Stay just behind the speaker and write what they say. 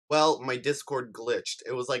Well, my Discord glitched.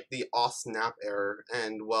 It was like the snap error,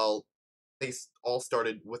 and well, they all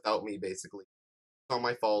started without me, basically. It's not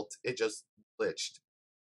my fault, it just glitched.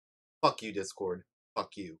 Fuck you, Discord.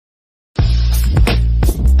 Fuck you.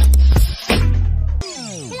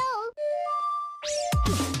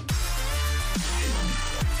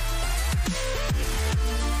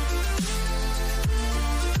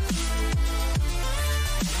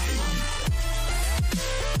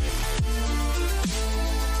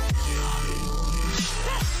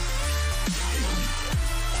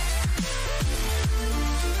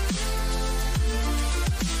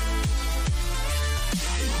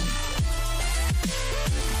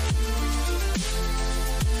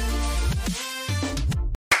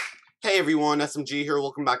 Hey everyone, SMG here,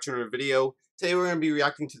 welcome back to another video. Today we're going to be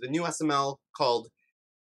reacting to the new SML called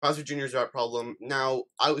Bowser Jr.'s Rap Problem. Now,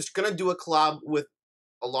 I was going to do a collab with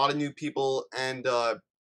a lot of new people, and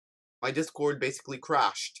my Discord basically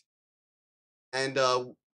crashed. And I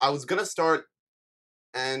was going to start,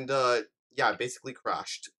 and yeah, it basically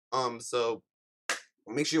crashed. So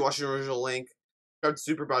make sure you watch the original link, subscribe to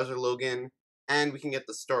superbowserlogan, and we can get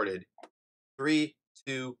this started. 3,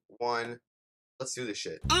 2, 1... Let's do this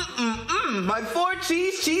shit. My 4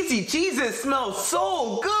 cheesy cheeses smell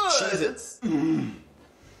so good. Cheez-Its.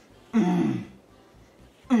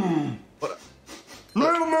 What? Oh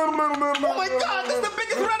my god, this is the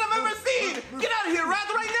biggest rat I've ever seen. Get out of here, rat,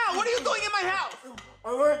 right now. What are you doing in my house?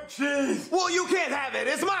 I like cheese. Well, you can't have it.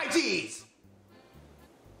 It's my cheese.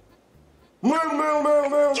 Get out of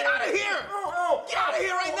here. Get out of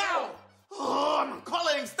here right now. Oh, I'm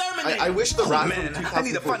calling exterminator. I wish the rat man, I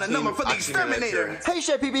need to find a number for the exterminator. Hey,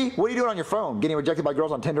 Chef PB, what are you doing on your phone? Getting rejected by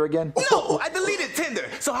girls on Tinder again? No, I deleted Tinder.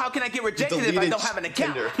 So how can I get rejected if I don't have an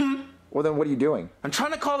account? Well, then what are you doing? I'm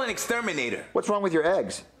trying to call an exterminator. What's wrong with your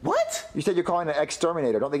eggs? What? You said you're calling an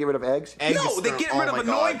exterminator. Don't they get rid of eggs? No, they get rid of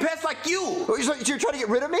annoying pests like you. So you're trying to get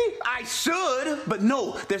rid of me? I should, but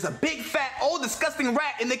no. There's a big, fat, old, disgusting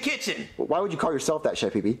rat in the kitchen. Well, why would you call yourself that,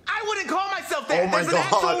 Chef PB? I wouldn't call myself that. Oh my There's an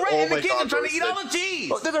actual God. rat Oh in the my kitchen God, trying to eat all the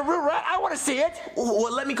cheese. Oh, there's a real rat? I want to see it.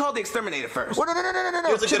 Well, let me call the exterminator first. Well, no.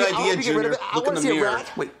 Here's a good idea, Junior. I Look in want to the see mirror. a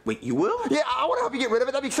rat. Wait, you will? Yeah, I want to help you get rid of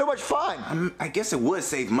it. That'd be so much fun. I guess it would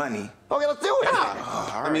save money. Okay, let's do it. All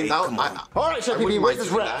I mean, right, that, come on. All right, Chef PB, where's this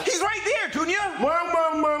rat? He's right there, Junior.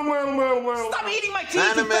 Stop eating my cheese,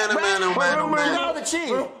 you fat rat. Get out of the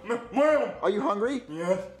cheese. Are you hungry?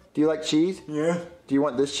 Yes. Do you like cheese? Yes. Do you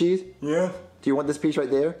want this cheese? Yes. Do you want this piece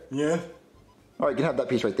right there? Yes. All right, you can have that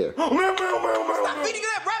piece right there. Stop feeding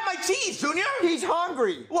that rat my cheese, Junior. He's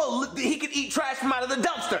hungry. Well, he could eat trash from out of the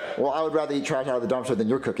dumpster. Well, I would rather eat trash out of the dumpster than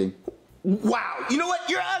your cooking. Wow, you know what?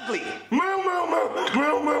 You're ugly.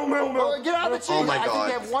 Oh, get out of the cheese. Oh my I God. think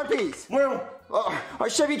you have one piece. All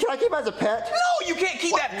right, Chevy, can I keep him as a pet? No, you can't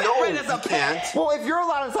keep that fat rat as a pet. Well, if you're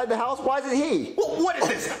allowed inside the house, why isn't he? Well, what is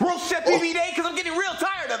this? Roast Chef PB Day? Because I'm getting real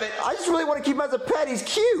tired of it. I just really want to keep him as a pet. He's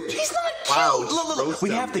cute. He's not cute. Wow, Look,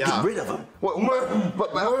 we have to get rid of him.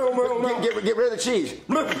 Get rid of the cheese.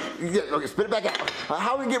 Okay, spit it back out.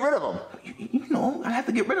 How do we get rid of him? You know, I have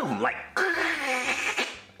to get rid of him like...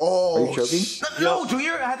 Oh, are you choking? No,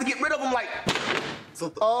 Junior, I have to get rid of him like...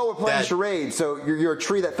 Oh, we're playing charades, so you're a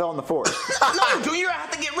tree that fell in the forest. No, Junior, I have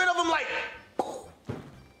to get rid of him like...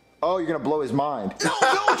 Oh, you're going to blow his mind. No,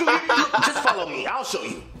 Junior, look, just follow me. I'll show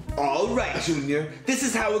you. All right, Junior, this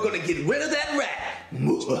is how we're going to get rid of that rat.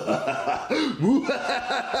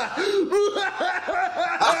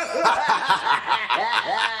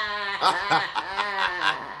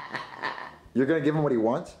 You're going to give him what he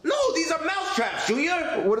wants? No, these are mouse traps,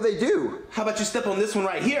 Junior. What do they do? How about you step on this one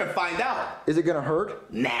right here and find out? Is it going to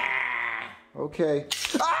hurt? Nah. Okay.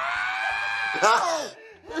 Chevy,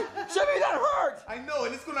 that hurt! I know,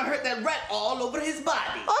 and it's going to hurt that rat all over his body.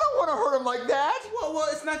 I don't want to hurt him like that. Well,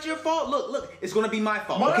 it's not your fault. Look, it's going to be my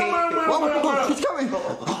fault, okay? He's coming.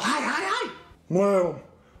 Hi.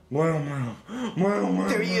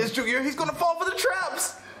 There he is, Junior. He's going to fall for the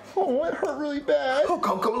traps. Oh, it hurt really bad. Oh,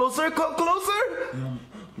 come closer, come closer.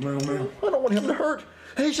 I don't want him to hurt.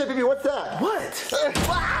 Hey, Chef Baby, what's that? What?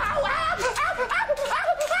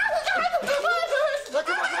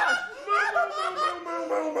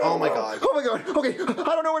 oh my God. Oh my God. Okay, I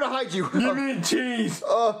don't know where to hide you. You mean cheese?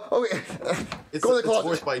 Okay. It's, go to the it's closet.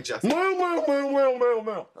 voiced by Jeff. Man. Man,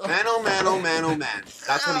 oh man.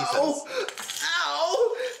 That's what he says.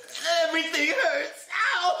 Ow! Everything hurts.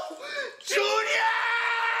 Ow! Junior!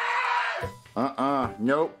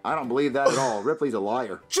 Nope, I don't believe that at all. Ripley's a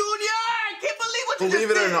liar. Junior! I can't believe what you just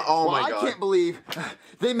Believe it or did? not, oh Well, my I god. can't believe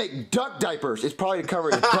they make duck diapers. It's probably to cover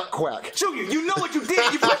his butt quack. Junior, you know what you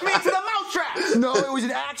did. You pushed me into the mousetrap. No, it was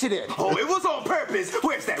an accident. Oh, it was on purpose.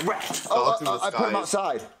 Where's that rat? I put him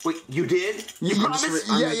outside. Wait, you did? You You- promised?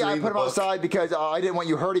 I'm Yeah, just I reading put the him book. outside because I didn't want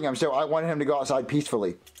you hurting him, so I wanted him to go outside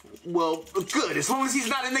peacefully. Well, good, as long as he's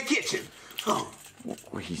not in the kitchen. Oh.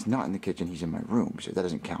 Well, he's not in the kitchen, he's in my room, so that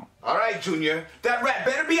doesn't count. All right, Junior. That rat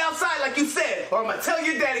better be outside like you said, or I'm gonna tell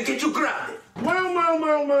your dad and get you grounded. What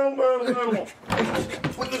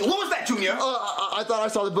was that, Junior? I thought I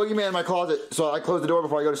saw the boogeyman in my closet, so I closed the door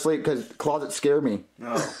before I go to sleep because closets scare me.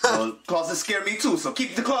 Oh, well, closets scare me too, so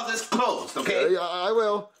keep the closets closed, okay? Yeah, I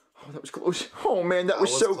will. Oh, that was close. Oh, man, that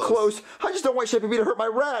was was so close. close. I just don't want Chef B to hurt my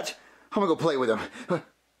rat. I'm gonna go play with him.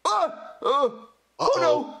 Oh,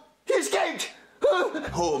 no, he escaped.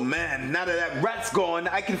 Oh man, now that that rat's gone,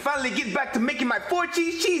 I can finally get back to making my 4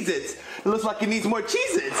 cheese Cheez-Its. It looks like it needs more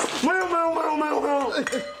Cheez-Its. Junior,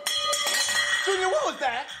 what was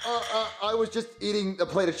that? I was just eating a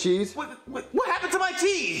plate of cheese. What happened to my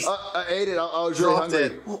cheese? I ate it. I was really Dropped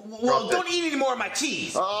hungry. it. Well, don't eat any more of my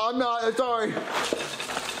cheese. I'm not. Sorry.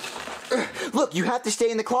 Look, you have to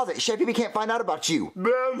stay in the closet. Chef B can't find out about you.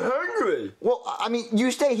 But I'm hungry. Well, I mean,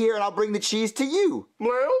 you stay here and I'll bring the cheese to you.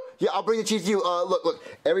 Well, Yeah, I'll bring the cheese to you. Look.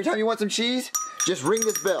 Every time you want some cheese, just ring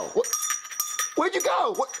this bell. What? Where'd you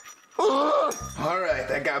go? What? All right,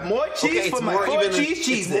 I got more cheese Okay, for it's my more 4 even. cheese It's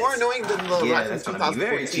Cheez-Its. more annoying than the Yeah, rat in that's gonna be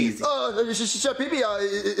very 2014. cheesy. Chef Pee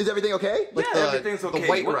is everything okay? Yeah, the- everything's the okay.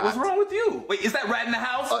 white What's rat. wrong with you? Wait, is that rat in the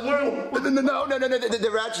house? No. The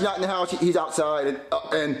rat's not in the house. He's outside,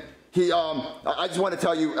 and he. I just want to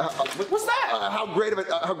tell you What's that? how great of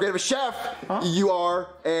a chef you are,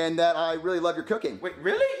 and that I really love your cooking. Wait,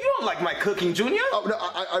 really? You don't like my cooking, Junior? Oh no,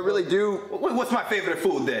 I really do. What's my favorite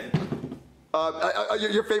food then?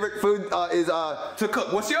 Your favorite food is To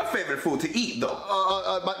cook. What's your favorite food to eat though?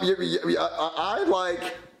 I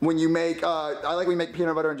like when you make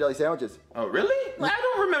peanut butter and jelly sandwiches. Oh, really? I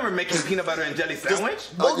don't remember making peanut butter and jelly sandwich.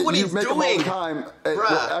 Look what you he's make them all doing. the time.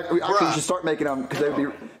 Bruh, Actually, you bruh. should start making them because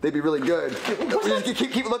they'd be really good. Just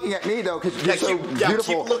keep looking at me though, because you're so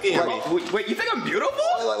beautiful. keep looking at me. Wait, you think I'm beautiful?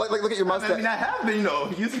 Like, look at your mustache. I mean, I have been,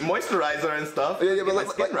 using moisturizer and stuff. Yeah, but Get my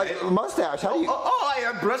skin right. mustache. How do you?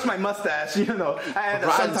 I brushed my mustache,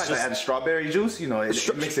 sometimes I add strawberry juice,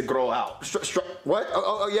 it makes it grow out. What?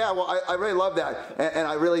 Oh, yeah. Well, I really love that, and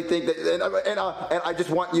I really think that, and I just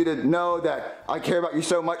want you to know that I care about you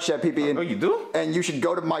so much, Chef Pee. Oh, you do? And you should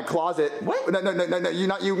go to my closet. What? No. You're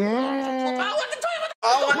not you.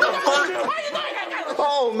 Oh,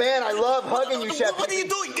 Oh man, I love hugging you, Chef. What are you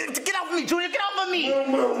doing? Get off of me, Junior. Get off of me.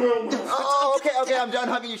 Oh, okay. I'm done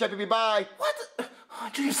hugging you, Chef Pee. Bye. What? Oh,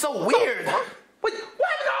 Junior's so weird. What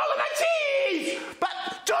happened to all of my cheese? But,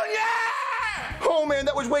 Junior! Oh man,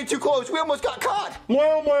 that was way too close. We almost got caught.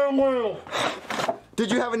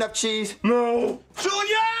 Did you have enough cheese? No.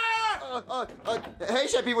 Junior! Hey,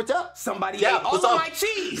 Chef Pee, what's up? Somebody Yeah, ate all what's of up? my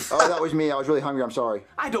cheese. Oh, that was me. I was really hungry. I'm sorry.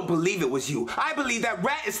 I don't believe it was you. I believe that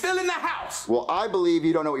rat is still in the house. Well, I believe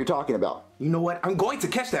you don't know what you're talking about. You know what? I'm going to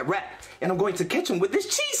catch that rat, and I'm going to catch him with this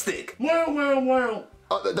cheese stick. That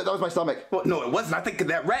was my stomach. Well, no, it wasn't. I think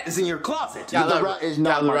that rat is in your closet. Yeah, The rat is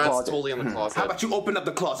not in the my rat's closet. totally in the closet. How about you open up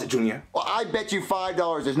the closet, Junior? Well, I bet you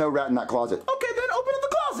 $5 there's no rat in that closet. Okay, then open up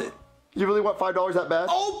the closet. You really want $5 that bad?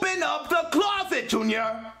 Open up the closet,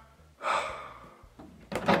 Junior.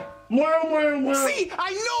 See,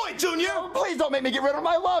 I knew it, Junior. Please don't make me get rid of him.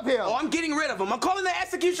 I love him. Oh, I'm getting rid of him. I'm calling the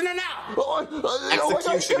executioner now.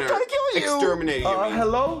 Executioner. I'm trying to kill you. Exterminate you.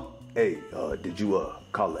 Hello? Hey, did you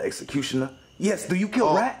call the executioner? Yes, do you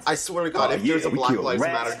kill rats? I swear to God, if there's a we Black kill Lives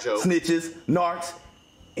rats, Matter joke. snitches, narcs,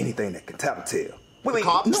 anything that can tell a tale. Wait,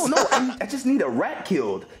 cops? no, I just need a rat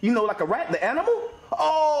killed. Like a rat, the animal?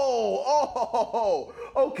 Oh,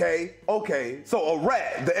 okay. So a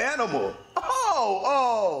rat, the animal.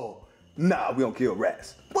 Oh. Nah, we don't kill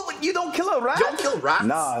rats. What, you don't kill a rat? You don't kill rats?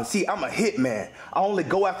 Nah, see, I'm a hitman. I only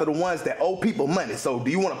go after the ones that owe people money. So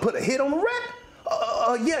do you want to put a hit on the rat?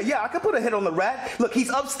 Yeah, I can put a hit on the rat. Look, he's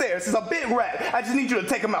upstairs. He's a big rat. I just need you to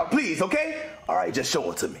take him out, please, okay? All right, just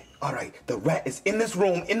show it to me. All right, the rat is in this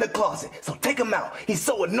room, in the closet. So take him out. He's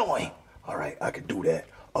so annoying. All right, I can do that.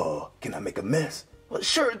 Can I make a mess? Well,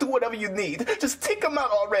 sure, do whatever you need. Just take him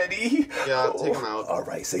out already. Yeah, take him out. All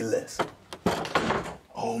right, say less.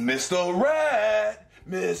 Oh, Mr. Rat,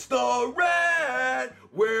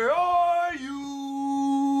 where are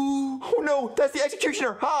you? Oh no, that's the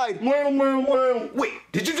executioner. Hide. Wait,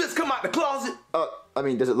 did you just come out the closet? I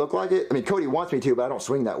mean, does it look like it? I mean, Cody wants me to, but I don't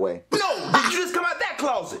swing that way. No, did you just come out that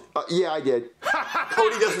closet? Yeah, I did.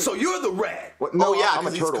 Cody doesn't. So you're the rat. What? No, Oh yeah, I'm a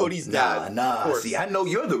because he's turtle. Cody's dad. Nah. See, I know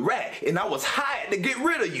you're the rat, and I was hired to get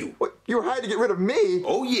rid of you. What? You were hired to get rid of me?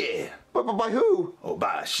 Oh yeah. But by who? Oh,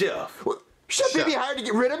 by a chef. What? Chef Pee-Pee hired to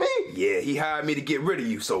get rid of me? Yeah, he hired me to get rid of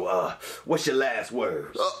you. So, what's your last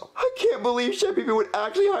words? I can't believe Chef Pee-Pee would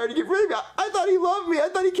actually hire to get rid of me. I thought he loved me. I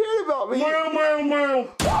thought he cared about me. Oh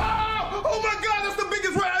my God, that's the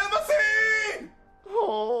biggest rat I've ever seen!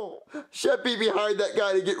 Oh, Chef Pee-Pee hired that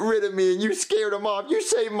guy to get rid of me, and you scared him off. You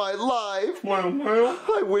saved my life.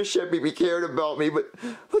 I wish Chef Pee-Pee cared about me, but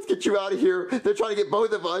let's get you out of here. They're trying to get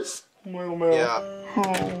both of us. Yeah.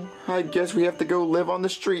 Oh, I guess we have to go live on the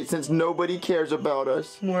street since nobody cares about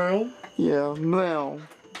us. Yeah, well.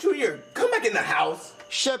 Junior, come back in the house.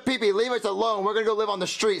 Chef Pee-Pee, leave us alone. We're gonna go live on the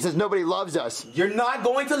street since nobody loves us. You're not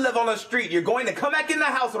going to live on the street. You're going to come back in the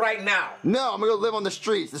house right now. No, I'm gonna go live on the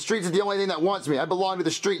streets. The streets is the only thing that wants me. I belong to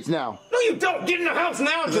the streets now. No, you don't. Get in the house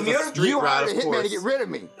now, Junior. Street You rat, hired a of hitman course. to get rid of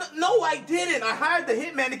me. No, I didn't. I hired the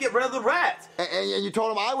hitman to get rid of the rat. And you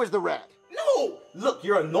told him I was the rat. No! Look,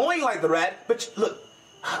 you're annoying like the rat, but look,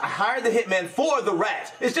 I hired the hitman for the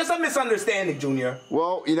rat. It's just a misunderstanding, Junior.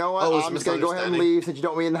 Well, you know what? Oh, it's I'm just gonna go ahead and leave since you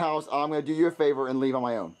don't want me in the house. I'm gonna do you a favor and leave on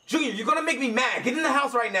my own. Junior, you're gonna make me mad. Get in the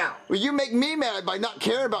house right now. Well, you make me mad by not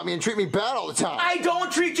caring about me and treat me bad all the time. I don't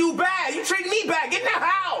treat you bad. You treat me bad. Get in the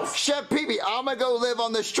house. Chef Pee-Pee, I'm gonna go live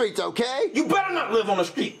on the streets, okay? You better not live on the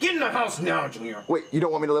street. Get in the house now, Junior. Wait, you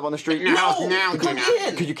don't want me to live on the street? In the house now, come Junior.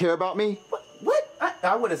 in. Could you care about me? What?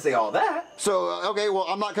 I wouldn't say all that. So, okay, well,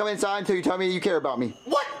 I'm not coming inside until you tell me you care about me.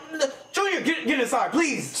 What? Junior, get inside,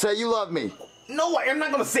 please. Say you love me. No, I'm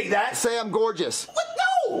not gonna say that. Say I'm gorgeous. What?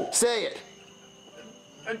 No. Say it.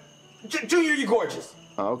 Junior, you're gorgeous.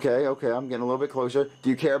 Okay, I'm getting a little bit closer. Do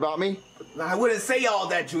you care about me? I wouldn't say all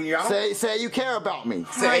that, Junior. Say you care about me.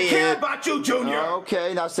 I care about you, Junior.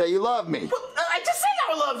 Okay, now say you love me. I just say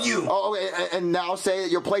I love you. Oh, okay, and now say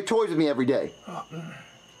that you'll play toys with me every day.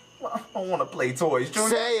 Well, I don't want to play toys, Junior.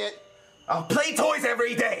 Say it. I'll play toys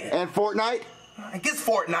every day. And Fortnite? I guess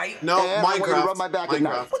Fortnite. No, And I want you to Minecraft. rub my back at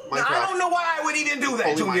night. I don't know why I would even do that,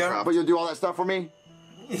 Only Junior. Minecraft. But you'll do all that stuff for me?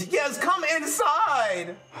 Yes, come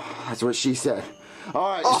inside. That's what she said. All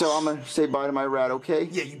right, so I'm gonna say bye to my rat, okay?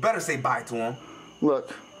 Yeah, you better say bye to him.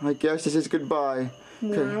 Look, I guess this is goodbye.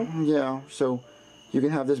 Okay, yeah, so you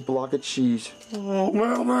can have this block of cheese. Meow,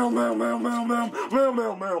 meow, meow, meow, meow, meow, meow,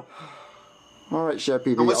 meow, meow. All right, Chef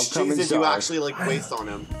Pee-Pee, How I'll much come cheese inside. did you actually like waste on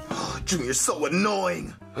him? Junior's so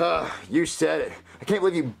annoying. You said it. I can't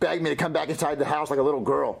believe you begged me to come back inside the house like a little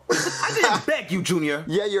girl. I didn't beg you, Junior.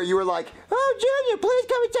 Yeah, you were like, oh, Junior, please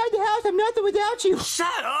come inside the house. I'm nothing without you.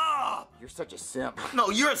 Shut up. You're such a simp.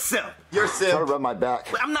 No, you're a simp. You're Try to simp. rub my back.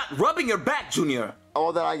 I'm not rubbing your back, Junior.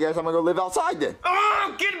 Oh, then I guess I'm gonna go live outside then.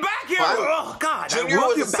 Oh, get back here. What? Oh, God. Junior I rub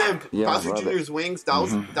was your a back. simp. Yeah, Pastor rub it. Junior's wings, that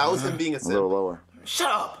was him being a A simp. little lower. Shut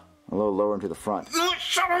up. A little lower into the front. No,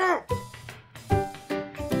 shut up.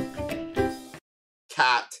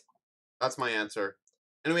 Cat. That's my answer.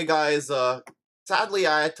 Anyway, guys, sadly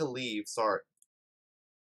I had to leave. Sorry.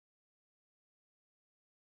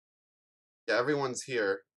 Yeah, everyone's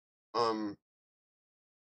here.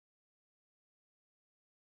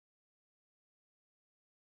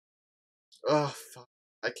 Oh, fuck.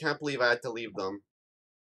 I can't believe I had to leave them.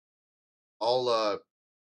 I'll,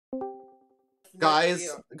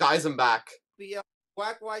 guys, I'm back. The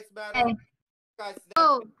Black Lives Matter. Hey. Guys,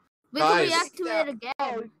 Oh, we Guys. can react to it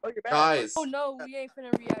again. Guys, Oh no, we ain't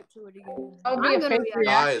finna react to it again. That'll I'm be a gonna fake react.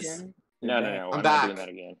 guys, reaction. No, I'm I'm back. not doing that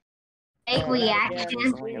again. Fake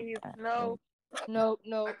reaction. Please, no,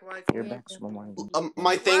 no. Black Lives You're Matter. back,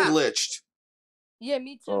 my thing glitched. Yeah,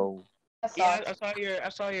 me too. Oh, Yeah, I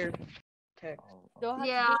saw your text. Don't have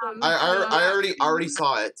Yeah, to do it I already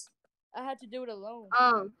saw it. I had to do it alone.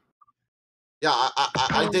 Yeah,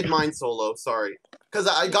 I did mine solo, sorry. Because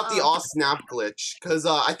I got the off snap glitch. Because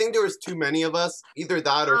I think there was too many of us. Either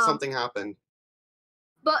that or something happened.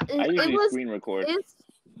 But I it usually was screen record. it's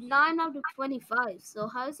 9 out of 25. So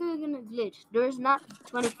how is it gonna glitch? There's not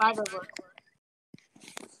 25 of us.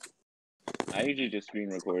 I usually just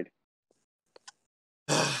screen record.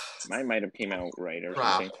 Mine might have came out right or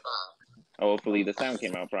Crap. something. Oh, hopefully the sound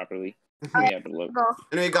came out properly. We have to look. Go.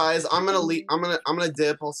 Anyway, guys, I'm gonna leave. I'm gonna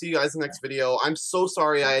dip. I'll see you guys in the next video. I'm so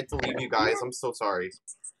sorry I had to leave you guys. I'm so sorry.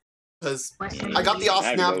 Because I got the off I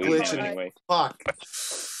have to snap go eat glitch now and anyway. fuck.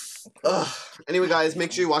 Ugh. Anyway, guys,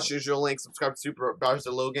 make sure you watch the usual link. Subscribe to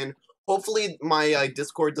superbowserlogan. Hopefully, my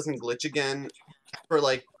Discord doesn't glitch again for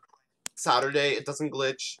like Saturday. It doesn't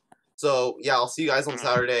glitch. So yeah, I'll see you guys on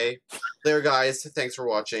Saturday. There, guys. Thanks for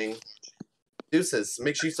watching. Deuces.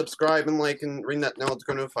 Make sure you subscribe and like and ring that bell to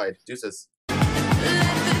get notified. Deuces.